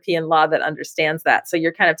in European law that understands that. So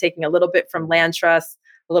you're kind of taking a little bit from land trusts,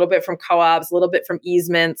 a little bit from co-ops, a little bit from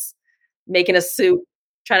easements, making a suit,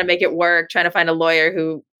 trying to make it work, trying to find a lawyer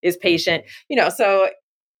who is patient, so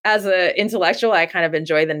as an intellectual, I kind of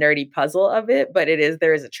enjoy the nerdy puzzle of it, but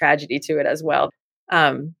there is a tragedy to it as well.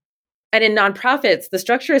 And in nonprofits, the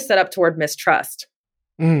structure is set up toward mistrust.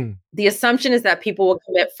 The assumption is that people will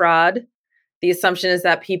commit fraud. The assumption is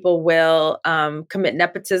that people will commit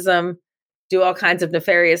nepotism, do all kinds of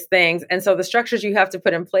nefarious things. And so the structures you have to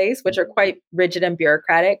put in place, which are quite rigid and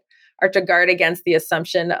bureaucratic, are to guard against the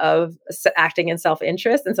assumption of acting in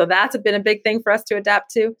self-interest. And so that's been a big thing for us to adapt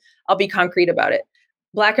to. I'll be concrete about it.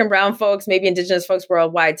 Black and brown folks, maybe indigenous folks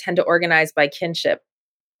worldwide, tend to organize by kinship.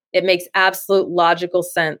 It makes absolute logical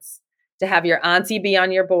sense to have your auntie be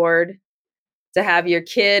on your board, to have your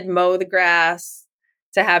kid mow the grass,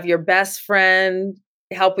 to have your best friend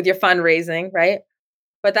help with your fundraising, right?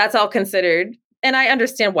 But that's all considered. And I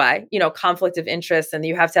understand why, conflict of interest, and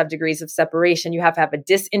you have to have degrees of separation. You have to have a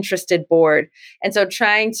disinterested board. And so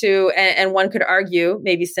trying to, and one could argue,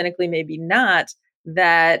 maybe cynically, maybe not,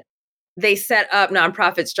 that they set up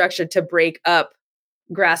nonprofit structure to break up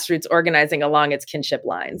grassroots organizing along its kinship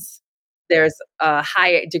lines. There's a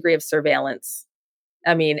high degree of surveillance.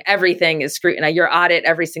 I mean, everything is scrutinized. Your audit,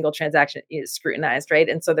 every single transaction is scrutinized, right?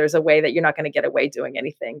 And so there's a way that you're not going to get away doing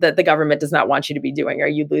anything that the government does not want you to be doing, or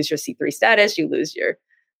you lose your C3 status, you lose your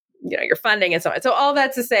funding and so on. So all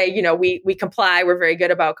that to say, we comply. We're very good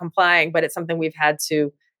about complying, but it's something we've had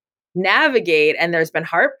to navigate. And there's been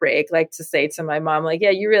heartbreak, to say to my mom, yeah,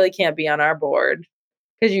 you really can't be on our board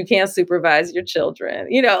because you can't supervise your children,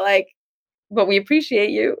 but we appreciate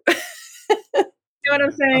you. You know what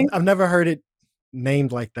I'm saying? I've never heard it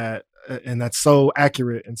named like that, and that's so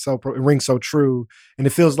accurate and it rings so true, and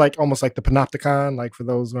it feels like almost like the panopticon, for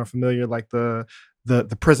those who are familiar, the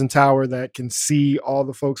the prison tower that can see all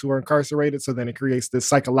the folks who are incarcerated. So then it creates this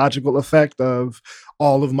psychological effect of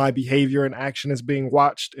all of my behavior and action is being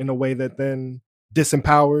watched in a way that then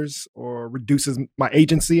disempowers or reduces my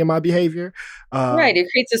agency in my behavior. Right. It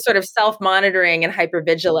creates a sort of self-monitoring and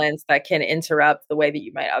hypervigilance that can interrupt the way that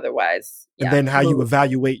you might otherwise. And then how you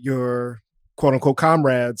evaluate your quote unquote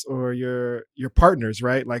comrades or your partners,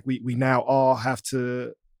 right? Like we now all have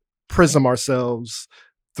to prism ourselves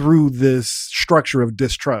through this structure of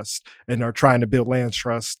distrust and are trying to build land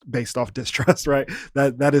trust based off distrust, right?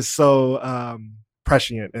 That is so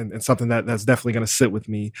prescient and something that's definitely going to sit with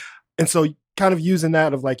me. And so kind of using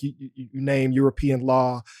that of like you name European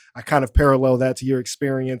law, I kind of parallel that to your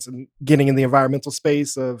experience and getting in the environmental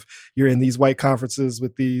space of you're in these white conferences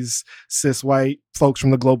with these cis white folks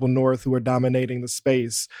from the global north who are dominating the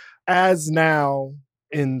space. As now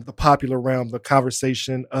in the popular realm, the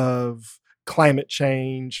conversation of climate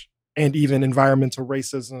change and even environmental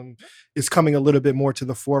racism is coming a little bit more to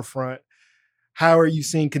the forefront. How are you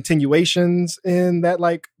seeing continuations in that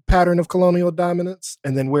like pattern of colonial dominance?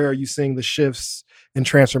 And then where are you seeing the shifts and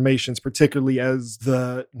transformations, particularly as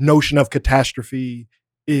the notion of catastrophe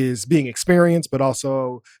is being experienced, but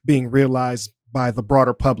also being realized by the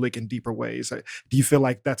broader public in deeper ways? Do you feel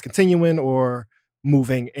like that's continuing or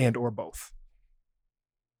moving and or both?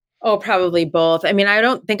 Oh, probably both. I mean, I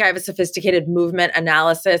don't think I have a sophisticated movement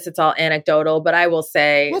analysis. It's all anecdotal, but I will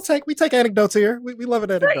say we take anecdotes here. We love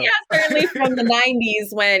an anecdote. Yeah, certainly from the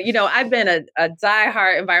 90s when, I've been a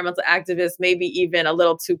diehard environmental activist, maybe even a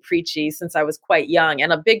little too preachy since I was quite young.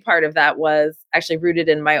 And a big part of that was actually rooted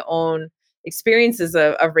in my own experiences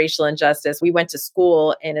of racial injustice. We went to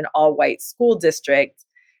school in an all-white school district,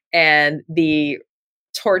 and the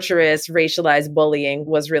torturous racialized bullying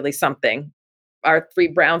was really something. Our 3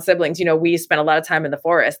 brown siblings, we spent a lot of time in the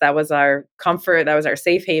forest. That was our comfort. That was our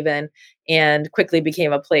safe haven, and quickly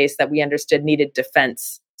became a place that we understood needed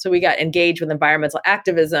defense. So we got engaged with environmental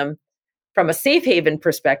activism from a safe haven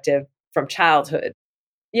perspective from childhood.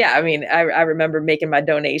 Yeah, I mean, I remember making my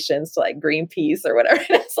donations to like Greenpeace or whatever.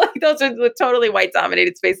 It's like those are totally white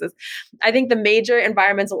dominated spaces. I think the major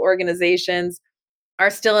environmental organizations are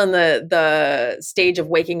still in the stage of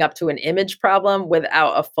waking up to an image problem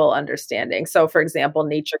without a full understanding. So, for example,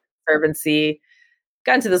 Nature Conservancy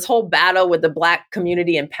got into this whole battle with the Black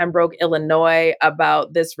community in Pembroke, Illinois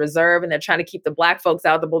about this reserve, and they're trying to keep the Black folks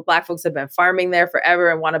out. The Black folks have been farming there forever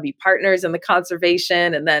and want to be partners in the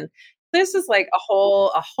conservation. And then this is like a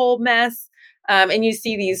whole mess. And you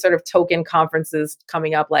see these sort of token conferences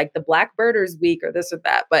coming up like the Black Birders Week or this or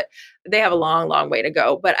that, but they have a long, long way to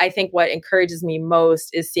go. But I think what encourages me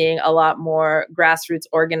most is seeing a lot more grassroots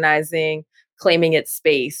organizing, claiming its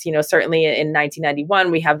space. Certainly in 1991,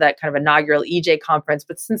 we have that kind of inaugural EJ conference,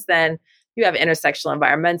 but since then, you have intersectional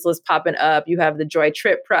environmentalists popping up. You have the Joy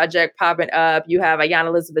Trip Project popping up. You have Ayanna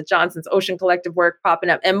Elizabeth Johnson's Ocean Collective work popping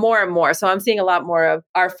up and more. So I'm seeing a lot more of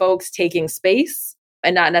our folks taking space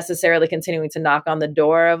and not necessarily continuing to knock on the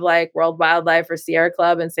door of like World Wildlife or Sierra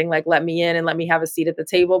Club and saying like, let me in and let me have a seat at the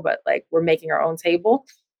table. But like, we're making our own table.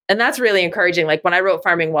 And that's really encouraging. Like when I wrote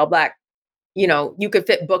Farming While Black, you could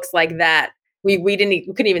fit books like that. We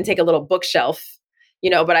couldn't even take a little bookshelf,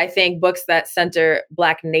 but I think books that center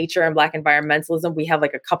Black nature and Black environmentalism, we have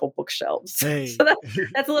like a couple bookshelves. Hey. So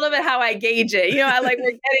that's a little bit how I gauge it.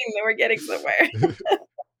 We're getting somewhere.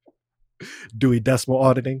 Dewey Decimal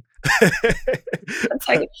Auditing. It's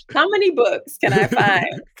like, how many books can I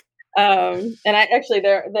find? And I actually,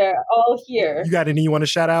 they're all here. You got any you want to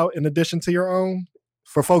shout out in addition to your own?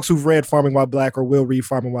 For folks who've read Farming While Black or will read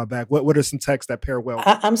Farming While Black, what are some texts that pair well?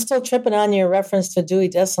 I'm still tripping on your reference to Dewey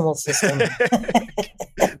Decimal System.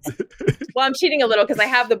 Well, I'm cheating a little because I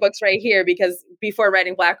have the books right here because before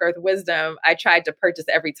writing Black Earth Wisdom, I tried to purchase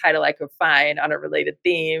every title I could find on a related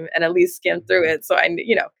theme and at least skim through it. So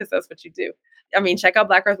because that's what you do. I mean, check out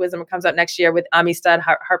Black Earth Wisdom. It comes out next year with Amistad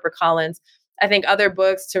HarperCollins. I think other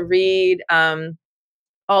books to read,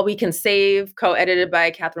 All We Can Save, co-edited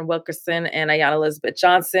by Catherine Wilkerson and Ayanna Elizabeth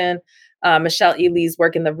Johnson. Michelle Ely's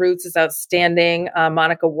work in the Roots is outstanding.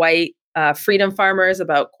 Monica White, Freedom Farmers,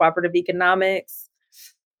 about cooperative economics.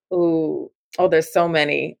 There's so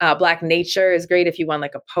many. Black Nature is great if you want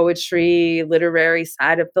like a poetry, literary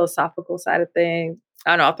side of philosophical side of things.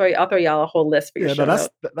 I don't know. I'll throw y'all a whole list for your show.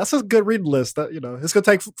 That's a good reading list. It's gonna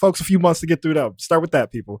take folks a few months to get through them. Start with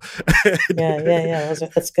that, people. Yeah.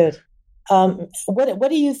 That's good. What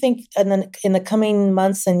do you think in the coming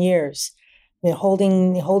months and years?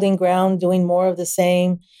 Holding ground, doing more of the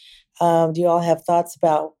same. Do you all have thoughts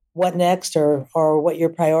about what next, or what you're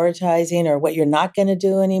prioritizing, or what you're not going to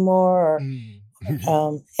do anymore?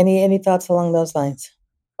 Or any thoughts along those lines?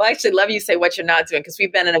 Well, I actually love you say what you're not doing, because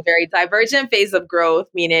we've been in a very divergent phase of growth,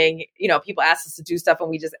 meaning, people ask us to do stuff and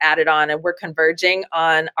we just add it on, and we're converging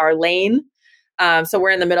on our lane. So we're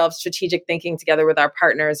in the middle of strategic thinking together with our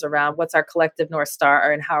partners around what's our collective North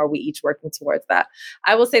Star and how are we each working towards that.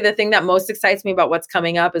 I will say the thing that most excites me about what's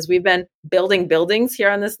coming up is we've been building buildings here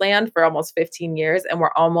on this land for almost 15 years, and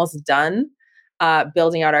we're almost done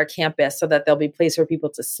building out our campus so that there'll be a place for people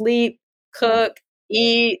to sleep, cook,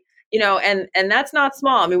 eat, and that's not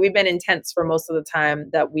small. I mean, we've been in tents for most of the time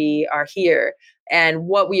that we are here. And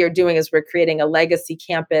what we are doing is we're creating a legacy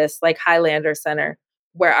campus like Highlander Center,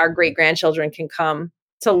 where our great grandchildren can come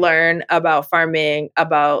to learn about farming,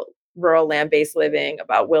 about rural land-based living,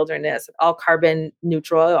 about wilderness, all carbon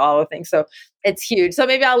neutral, all the things. So it's huge. So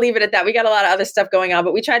maybe I'll leave it at that. We got a lot of other stuff going on,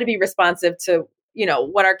 but we try to be responsive to,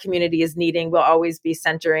 what our community is needing. We'll always be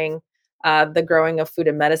centering the growing of food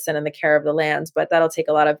and medicine and the care of the lands, but that'll take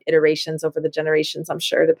a lot of iterations over the generations, I'm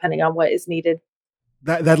sure, depending on what is needed.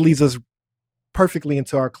 That leads us perfectly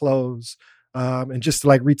into our close. And just to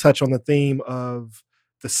retouch on the theme of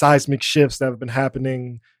the seismic shifts that have been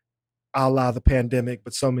happening a la the pandemic,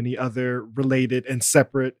 but so many other related and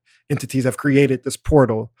separate entities have created this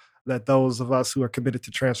portal that those of us who are committed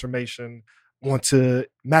to transformation want to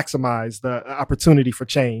maximize the opportunity for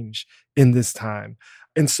change in this time.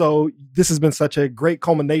 And so this has been such a great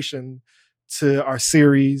culmination to our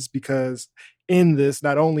series, because in this,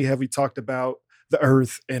 not only have we talked about the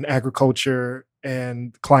earth and agriculture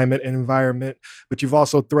and climate and environment, but you've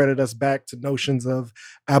also threaded us back to notions of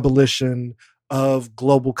abolition, of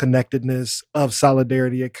global connectedness, of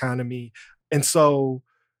solidarity economy. And so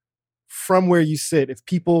from where you sit, if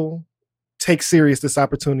people take serious this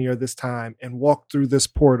opportunity or this time and walk through this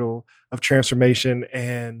portal of transformation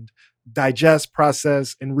and digest,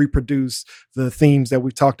 process, and reproduce the themes that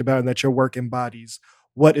we've talked about and that your work embodies,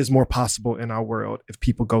 what is more possible in our world if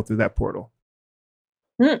people go through that portal?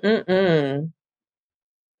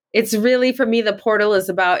 It's really, for me, the portal is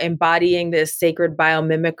about embodying this sacred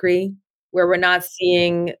biomimicry, where we're not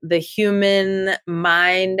seeing the human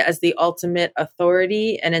mind as the ultimate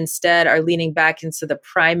authority, and instead are leaning back into the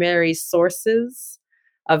primary sources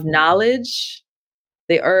of knowledge: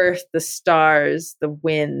 the earth, the stars, the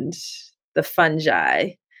wind, the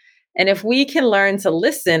fungi. And if we can learn to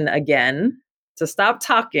listen again, to stop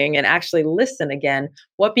talking and actually listen again,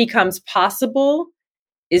 what becomes possible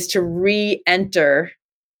is to re-enter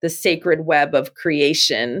the sacred web of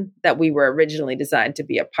creation that we were originally designed to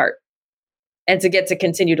be a part, and to get to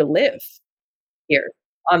continue to live here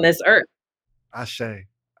on this earth. Ashe,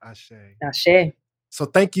 ashe. Ashe. So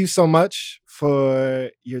thank you so much for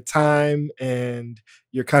your time and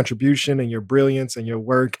your contribution and your brilliance and your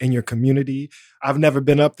work and your community. I've never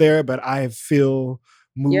been up there, but I feel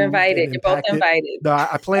moved. You're invited. You're both invited. No,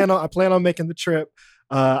 I plan on making the trip.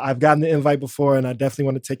 I've gotten the invite before, and I definitely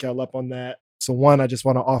want to take y'all up on that. So one, I just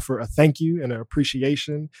want to offer a thank you and an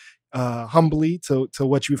appreciation humbly to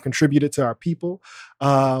what you've contributed to our people.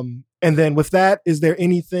 And then with that, is there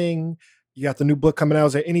anything, you got the new book coming out,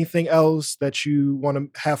 is there anything else that you want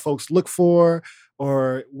to have folks look for,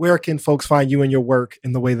 or where can folks find you and your work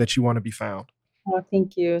in the way that you want to be found? Oh,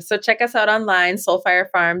 thank you. So check us out online,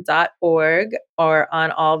 soulfirefarm.org, or on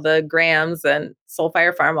all the grams, and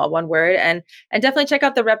Soulfire Farm, all one word. And definitely check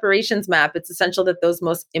out the reparations map. It's essential that those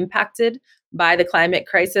most impacted by the climate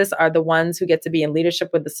crisis are the ones who get to be in leadership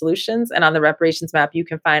with the solutions. And on the reparations map, you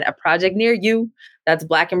can find a project near you that's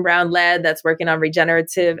Black and brown led, that's working on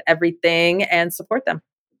regenerative everything, and support them.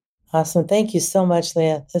 Awesome. Thank you so much,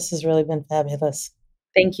 Leah. This has really been fabulous.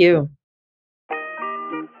 Thank you.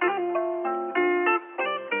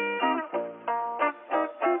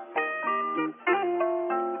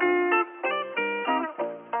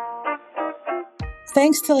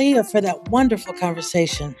 Thanks to Leah for that wonderful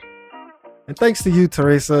conversation. And thanks to you,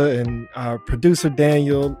 Teresa, and our producer,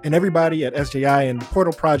 Daniel, and everybody at SJI and the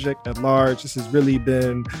Portal Project at large. This has really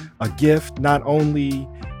been a gift, not only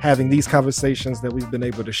having these conversations that we've been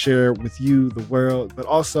able to share with you, the world, but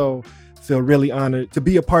also feel really honored to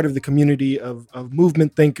be a part of the community of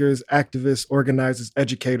movement thinkers, activists, organizers,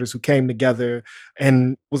 educators who came together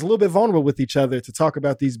and was a little bit vulnerable with each other to talk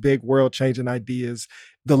about these big world-changing ideas.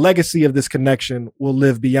 The legacy of this connection will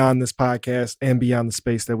live beyond this podcast and beyond the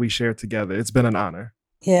space that we share together. It's been an honor.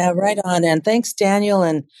 Yeah, right on. And thanks, Daniel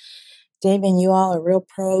and Damien. You all are real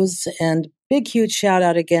pros. And big, huge shout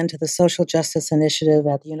out again to the Social Justice Initiative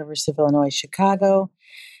at the University of Illinois, Chicago.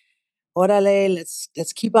 Orale,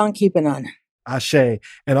 let's keep on keeping on. Ashe.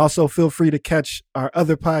 And also feel free to catch our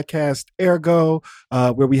other podcast, Ergo,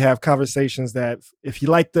 where we have conversations that, if you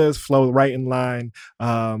like this, flow right in line.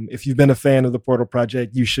 If you've been a fan of the Portal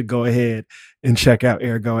Project, you should go ahead and check out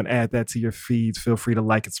Ergo and add that to your feeds. Feel free to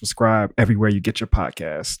like and subscribe everywhere you get your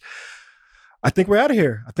podcast. I think we're out of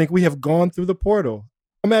here. I think we have gone through the portal.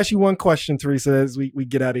 I'm going to ask you one question, Teresa, as we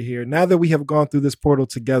get out of here. Now that we have gone through this portal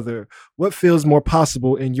together, what feels more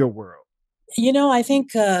possible in your world? I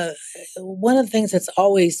think one of the things that's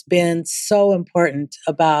always been so important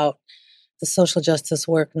about the social justice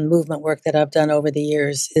work and movement work that I've done over the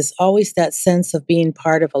years is always that sense of being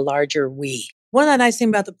part of a larger we. One of the nice things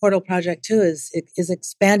about the Portal Project, too, is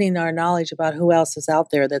expanding our knowledge about who else is out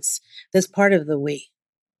there that's part of the we.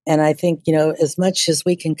 And I think, as much as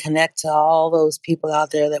we can connect to all those people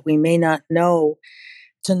out there that we may not know,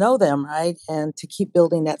 to know them, right? And to keep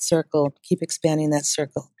building that circle, keep expanding that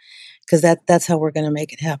circle. Because that's how we're going to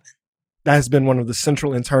make it happen. That has been one of the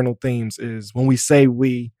central internal themes is when we say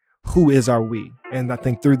we, who is our we? And I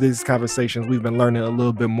think through these conversations, we've been learning a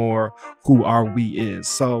little bit more who our we is.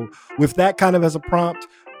 So with that kind of as a prompt,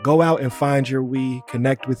 go out and find your we,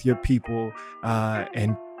 connect with your people,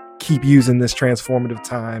 and keep using this transformative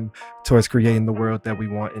time towards creating the world that we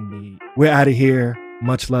want and need. We're out of here.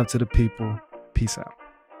 Much love to the people. Peace out.